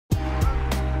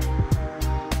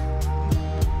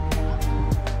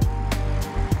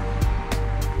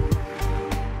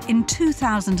In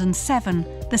 2007,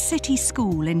 the city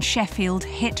school in Sheffield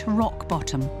hit rock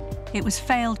bottom. It was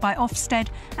failed by Ofsted,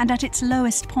 and at its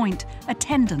lowest point,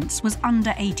 attendance was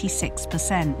under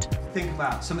 86%. Think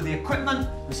about some of the equipment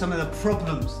and some of the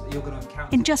problems that you're going to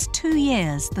encounter. In just 2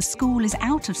 years, the school is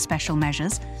out of special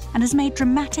measures and has made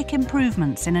dramatic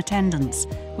improvements in attendance,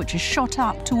 which has shot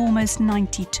up to almost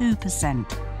 92%.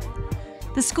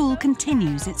 The school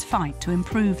continues its fight to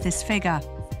improve this figure.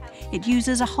 It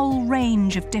uses a whole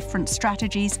range of different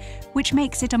strategies, which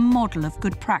makes it a model of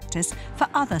good practice for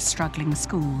other struggling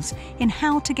schools in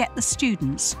how to get the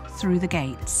students through the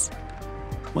gates.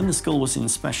 When the school was in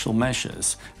special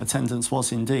measures, attendance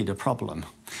was indeed a problem.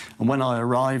 And when I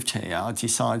arrived here, I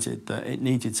decided that it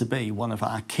needed to be one of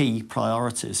our key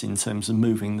priorities in terms of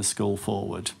moving the school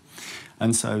forward.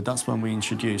 And so that's when we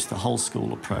introduced the whole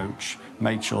school approach,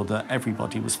 made sure that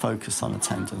everybody was focused on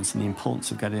attendance and the importance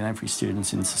of getting every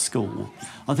student into school.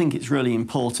 I think it's really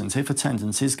important, if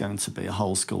attendance is going to be a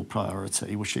whole school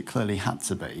priority, which it clearly had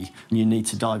to be, you need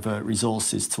to divert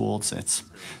resources towards it.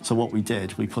 So what we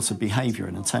did, we put a behaviour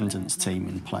and attendance team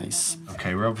in place.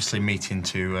 OK, we're obviously meeting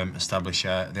to establish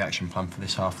the action plan for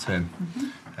this half term.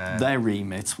 Their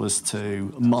remit was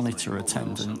to monitor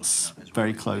attendance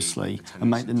very closely and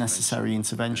make the necessary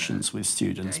interventions with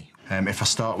students. If I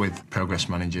start with progress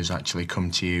managers actually come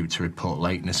to you to report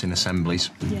lateness in assemblies,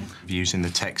 using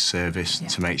the text service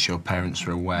to make sure parents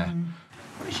are aware.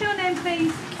 What's your name,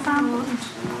 please? Sam.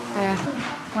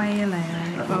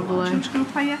 Probably. Just going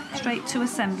to play you straight to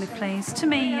assembly, please. To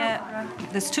me,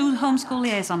 there's 2 homeschool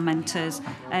liaison mentors,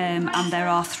 and there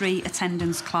are 3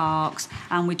 attendance clerks,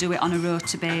 and we do it on a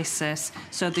rota basis.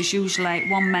 So there's usually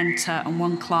 1 mentor and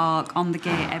 1 clerk on the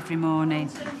gate every morning.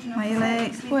 Why are you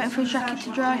late? Waiting for his jacket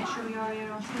to dry.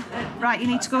 Right, you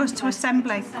need to go to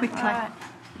assembly quickly.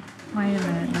 Why are you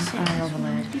late?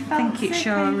 I think it's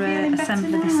your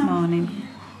assembly this morning.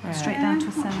 Straight down to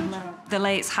assembly. The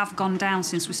lates have gone down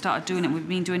since we started doing it. We've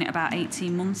been doing it about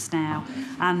 18 months now.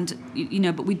 And, you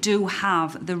know, but we do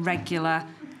have the regular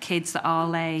kids that are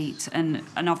late, and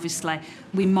obviously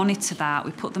we monitor that.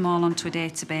 We put them all onto a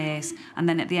database, and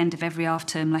then at the end of every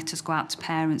half-term letters go out to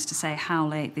parents to say how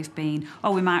late they've been.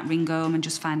 Or we might ring home and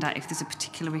just find out if there's a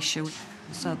particular issue.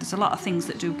 So there's a lot of things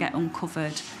that do get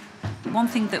uncovered. One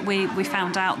thing that we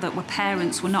found out that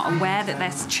parents were not aware that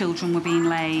their children were being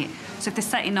late. So if they're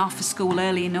setting off for school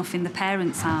early enough in the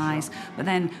parents' eyes, but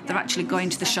then they're actually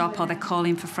going to the shop or they're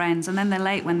calling for friends, and then they're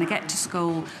late when they get to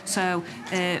school. So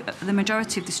the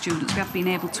majority of the students, we have been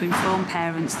able to inform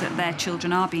parents that their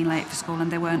children are being late for school and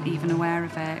they weren't even aware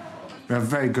of it. We have a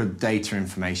very good data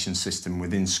information system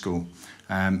within school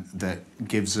that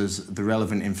gives us the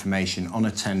relevant information on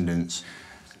attendance.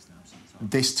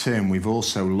 This term, we've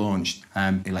also launched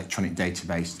electronic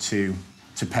database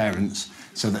to parents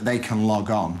so that they can log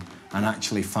on and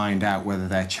actually find out whether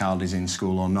their child is in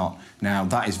school or not. Now,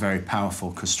 that is very powerful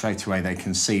because straight away they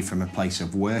can see from a place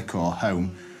of work or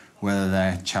home whether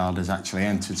their child has actually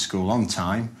entered school on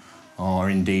time or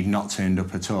indeed not turned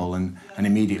up at all, and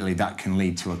immediately that can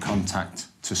lead to a contact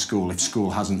to school if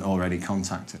school hasn't already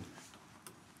contacted.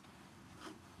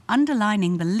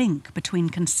 Underlining the link between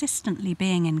consistently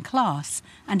being in class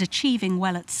and achieving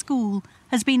well at school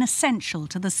has been essential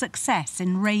to the success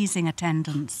in raising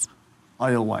attendance.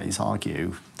 I always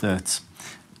argue that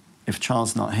if a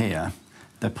child's not here,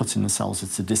 they're putting themselves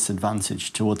at a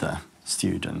disadvantage to other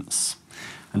students.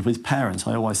 And with parents,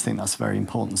 I always think that's a very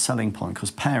important selling point,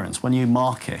 because parents, when you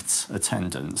market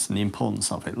attendance and the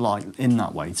importance of it, like in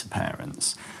that way to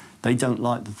parents, they don't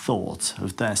like the thought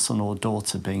of their son or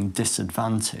daughter being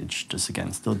disadvantaged as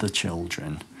against other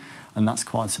children. And that's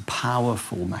quite a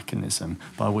powerful mechanism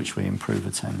by which we improve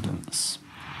attendance.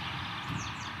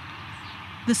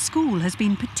 The school has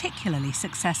been particularly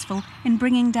successful in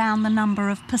bringing down the number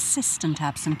of persistent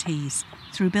absentees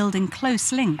through building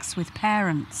close links with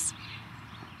parents.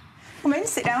 Come in,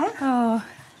 sit down. Oh,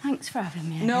 thanks for having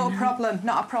me. No problem,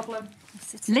 not a problem.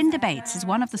 Linda Bates is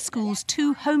one of the school's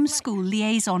 2 homeschool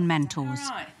liaison mentors.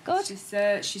 Right.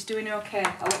 Good. She's doing okay,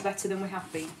 a lot better than we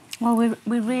have been. Well,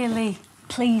 we're really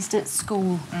pleased at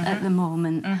school at the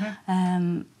moment.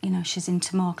 You know, she's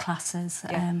into more classes.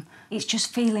 It's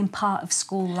just feeling part of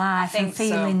school life and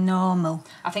feeling normal.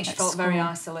 I think she felt very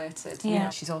isolated. Yeah. You know,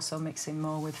 she's also mixing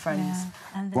more with friends.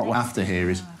 Yeah. What we're after here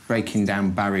is breaking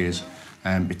down barriers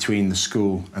between the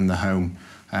school and the home.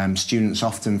 Students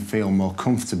often feel more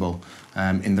comfortable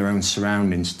in their own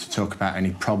surroundings to talk about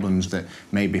any problems that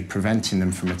may be preventing them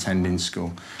from attending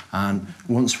school. And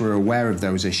once we're aware of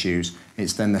those issues,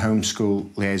 it's then the homeschool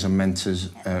liaison mentor's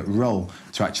role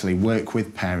to actually work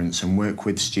with parents and work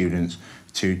with students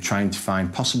to trying to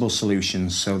find possible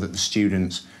solutions so that the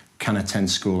students can attend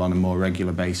school on a more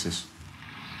regular basis.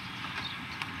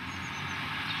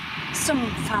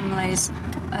 Some families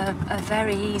are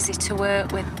very easy to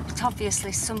work with, but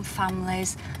obviously some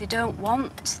families, they don't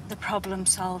want the problem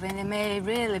solving. They may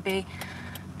really be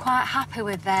quite happy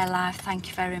with their life, thank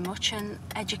you very much, and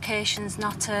education's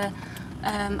not a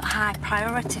high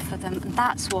priority for them. And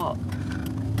that's what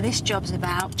this job's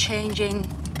about, changing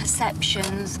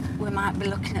perceptions. We might be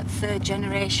looking at third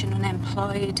generation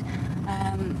unemployed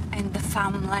in the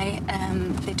family.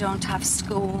 They don't have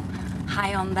school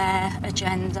high on their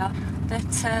agenda.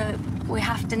 That we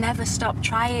have to never stop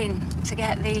trying to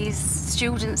get these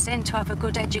students in to have a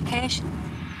good education.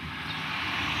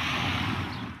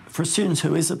 For a student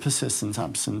who is a persistent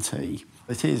absentee,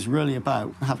 it is really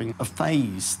about having a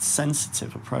phased,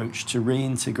 sensitive approach to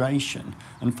reintegration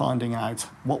and finding out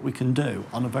what we can do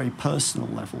on a very personal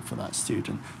level for that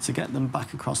student to get them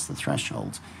back across the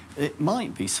threshold. It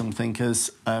might be something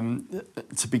as,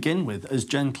 to begin with, as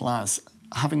gentle as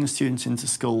having a student into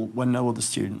school when no other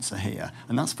students are here.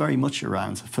 And that's very much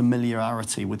around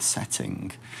familiarity with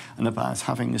setting and about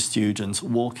having a student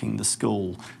walking the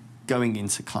school, going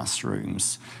into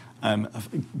classrooms,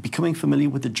 becoming familiar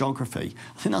with the geography.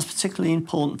 I think that's particularly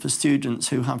important for students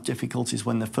who have difficulties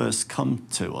when they first come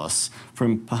to us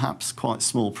from perhaps quite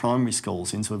small primary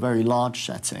schools into a very large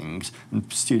setting,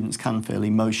 and students can feel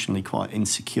emotionally quite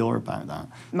insecure about that.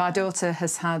 My daughter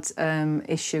has had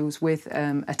issues with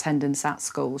attendance at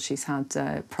school. She's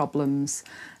had problems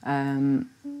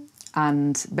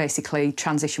and basically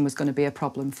transition was going to be a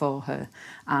problem for her,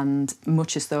 and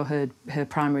much as though her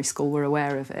primary school were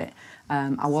aware of it,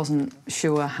 I wasn't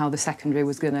sure how the secondary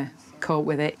was going to cope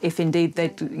with it, if indeed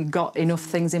they'd got enough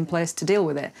things in place to deal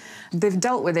with it. They've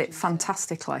dealt with it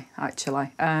fantastically,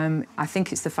 actually. I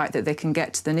think it's the fact that they can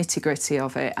get to the nitty-gritty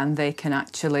of it and they can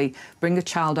actually bring a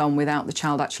child on without the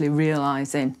child actually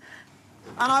realising.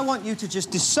 And I want you to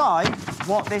just decide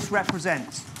what this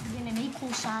represents. An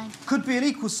equal sign. Could be an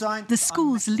equal sign. The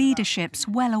school's leadership's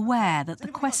well aware that the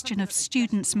question of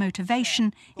students'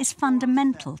 motivation is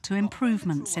fundamental to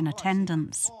improvements in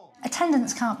attendance.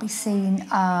 Attendance can't be seen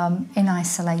in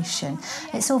isolation.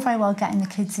 It's all very well getting the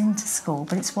kids into school,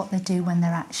 but it's what they do when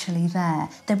they're actually there.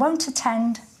 They won't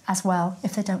attend as well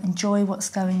if they don't enjoy what's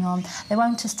going on. They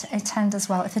won't attend as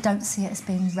well if they don't see it as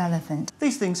being relevant.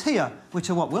 These things here, which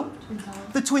are what, Will?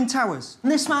 The Twin Towers.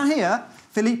 And this man here,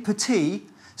 Philippe Petit,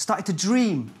 started to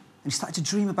dream. And he started to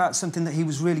dream about something that he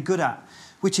was really good at,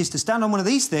 which is to stand on one of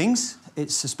these things.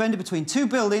 It's suspended between two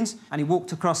buildings, and he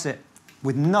walked across it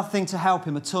with nothing to help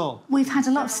him at all. We've had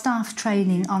a lot of staff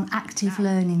training on active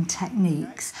learning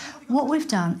techniques. What we've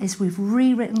done is we've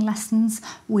rewritten lessons.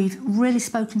 We've really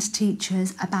spoken to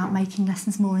teachers about making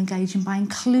lessons more engaging by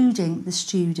including the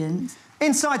students.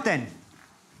 Inside, then,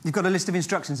 you've got a list of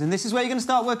instructions, and this is where you're going to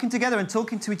start working together and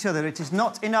talking to each other. It is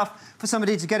not enough for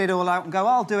somebody to get it all out and go,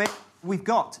 I'll do it. We've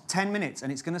got 10 minutes,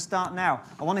 and it's going to start now.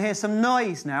 I want to hear some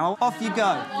noise now. Off you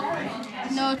go.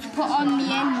 No, to put on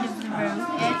the end of the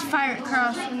rope, to fire it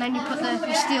across, and then you put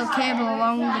the steel cable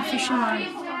along the fishing line.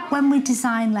 When we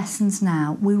design lessons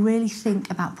now, we really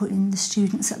think about putting the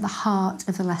students at the heart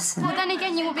of the lesson. But then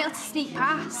again, you won't be able to sneak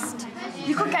past.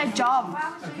 You could get a job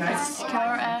as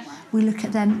security. We look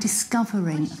at them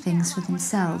discovering things for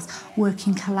themselves,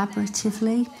 working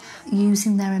collaboratively,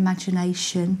 using their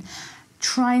imagination,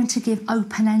 trying to give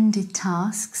open-ended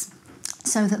tasks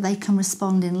so that they can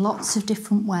respond in lots of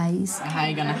different ways. How are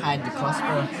you going to hide the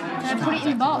crossbow? Put it in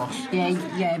the box.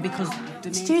 Yeah, because...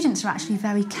 Students are actually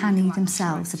very canny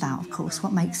themselves about, of course,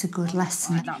 what makes a good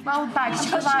lesson. Well, bags,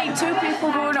 because like 2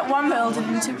 people going at one building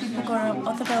and 2 people going at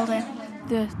other building.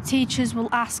 The teachers will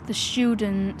ask the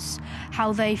students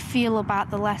how they feel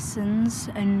about the lessons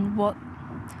and what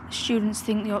the students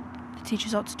think the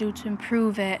teachers ought to do to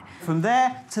improve it. From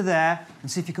there to there, and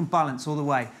see if you can balance all the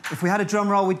way. If we had a drum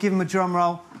roll, we'd give them a drum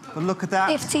roll, but look at that.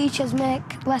 If teachers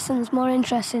make lessons more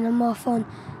interesting and more fun,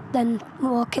 then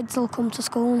more kids will come to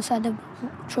school instead of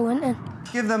truanting.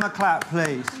 Give them a clap,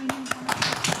 please.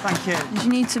 Thank you. You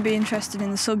need to be interested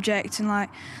in the subject, and like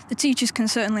the teachers can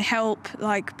certainly help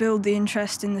like build the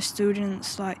interest in the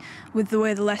students, like with the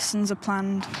way the lessons are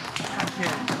planned. Thank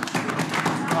you.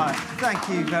 Right, thank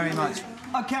you very much.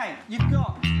 OK, you've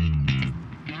got...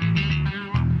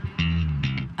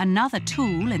 Another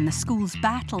tool in the school's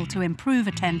battle to improve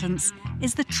attendance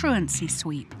is the truancy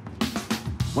sweep.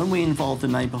 When we involve the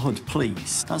neighbourhood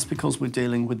police, that's because we're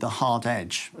dealing with the hard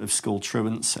edge of school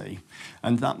truancy,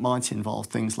 and that might involve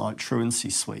things like truancy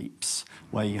sweeps,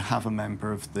 where you have a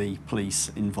member of the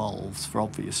police involved for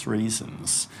obvious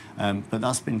reasons. But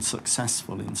that's been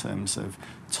successful in terms of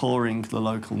touring the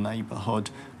local neighbourhood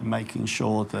and making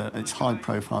sure that it's high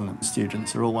profile and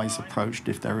students are always approached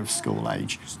if they're of school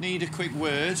age. Just need a quick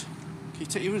word. Can you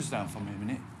take your words down for me a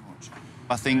minute?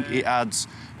 I think it adds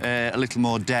a little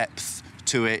more depth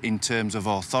to it in terms of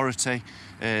authority,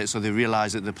 so they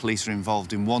realise that the police are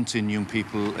involved in wanting young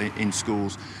people in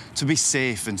schools to be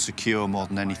safe and secure more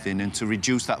than anything, and to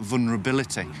reduce that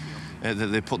vulnerability that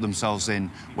they put themselves in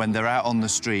when they're out on the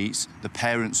streets. The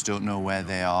parents don't know where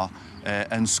they are,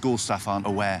 and school staff aren't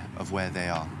aware of where they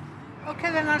are.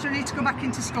 OK then, lads, we need to go back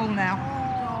into school now.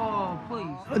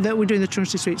 That we're doing the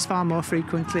truancy sweeps far more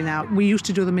frequently now. We used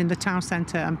to do them in the town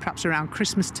centre and perhaps around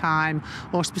Christmas time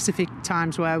or specific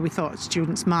times where we thought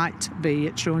students might be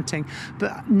truanting.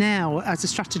 But now, as a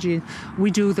strategy, we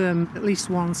do them at least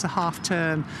once a half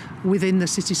term within the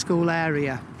city school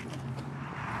area.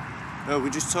 We're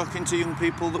just talking to young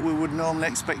people that we would normally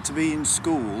expect to be in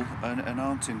school and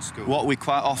aren't in school. What we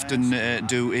quite often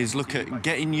do is look at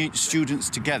getting students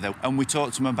together, and we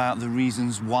talk to them about the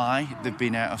reasons why they've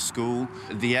been out of school.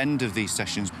 At the end of these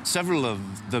sessions, several of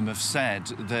them have said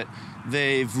that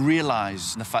they've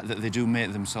realised the fact that they do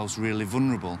make themselves really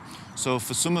vulnerable. So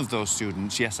for some of those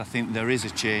students, yes, I think there is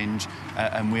a change,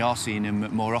 and we are seeing them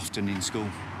more often in school.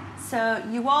 So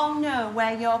you all know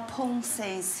where your pulse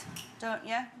is, don't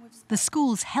you? The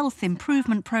school's health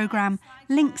improvement programme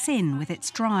links in with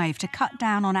its drive to cut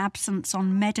down on absence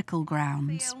on medical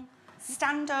grounds.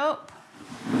 Stand up.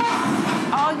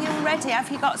 Are you ready? Have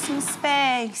you got some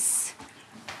space?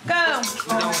 Go.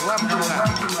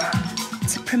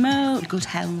 To promote good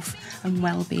health and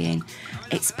well-being,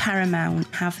 it's paramount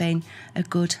having a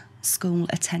good school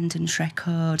attendance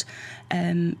record.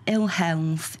 Ill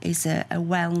health is a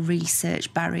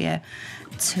well-researched barrier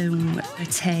to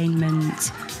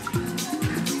attainment. And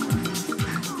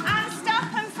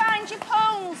stop and find your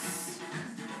pulse.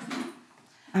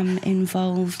 I'm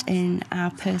involved in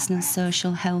our personal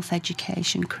social health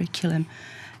education curriculum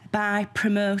by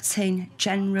promoting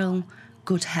general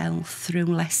good health through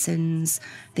lessons.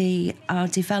 They are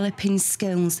developing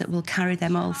skills that will carry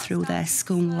them all through their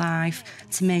school life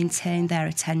to maintain their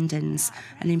attendance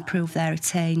and improve their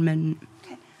attainment.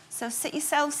 Okay. So sit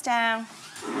yourselves down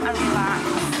and relax.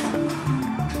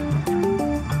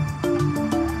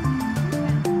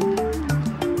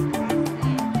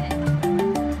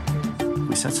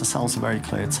 We set ourselves a very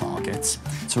clear target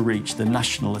to reach the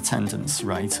national attendance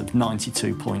rate of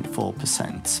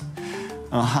 92.4%.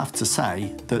 And I have to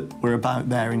say that we're about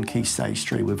there in Key Stage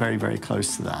 3. We're very, very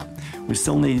close to that. We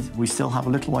still have a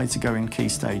little way to go in Key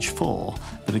Stage 4,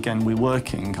 but again, we're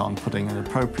working on putting an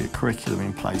appropriate curriculum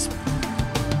in place.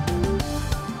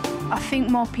 I think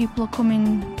more people are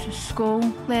coming to school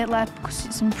lately because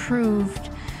it's improved.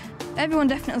 Everyone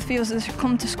definitely feels that they should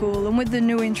come to school, and with the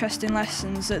new interest in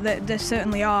lessons, that there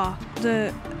certainly are.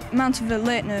 The amount of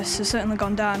lateness has certainly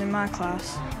gone down in my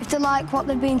class. If they like what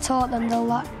they've been taught, then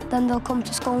they'll come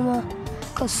to school more,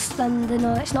 because then they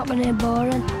know it's not going to be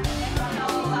boring.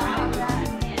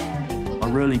 I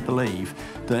really believe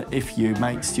that if you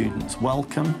make students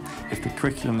welcome, if the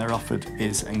curriculum they're offered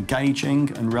is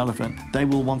engaging and relevant, they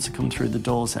will want to come through the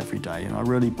doors every day, and I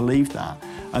really believe that.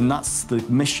 And that's the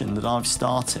mission that I've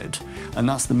started, and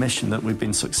that's the mission that we've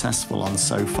been successful on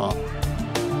so far.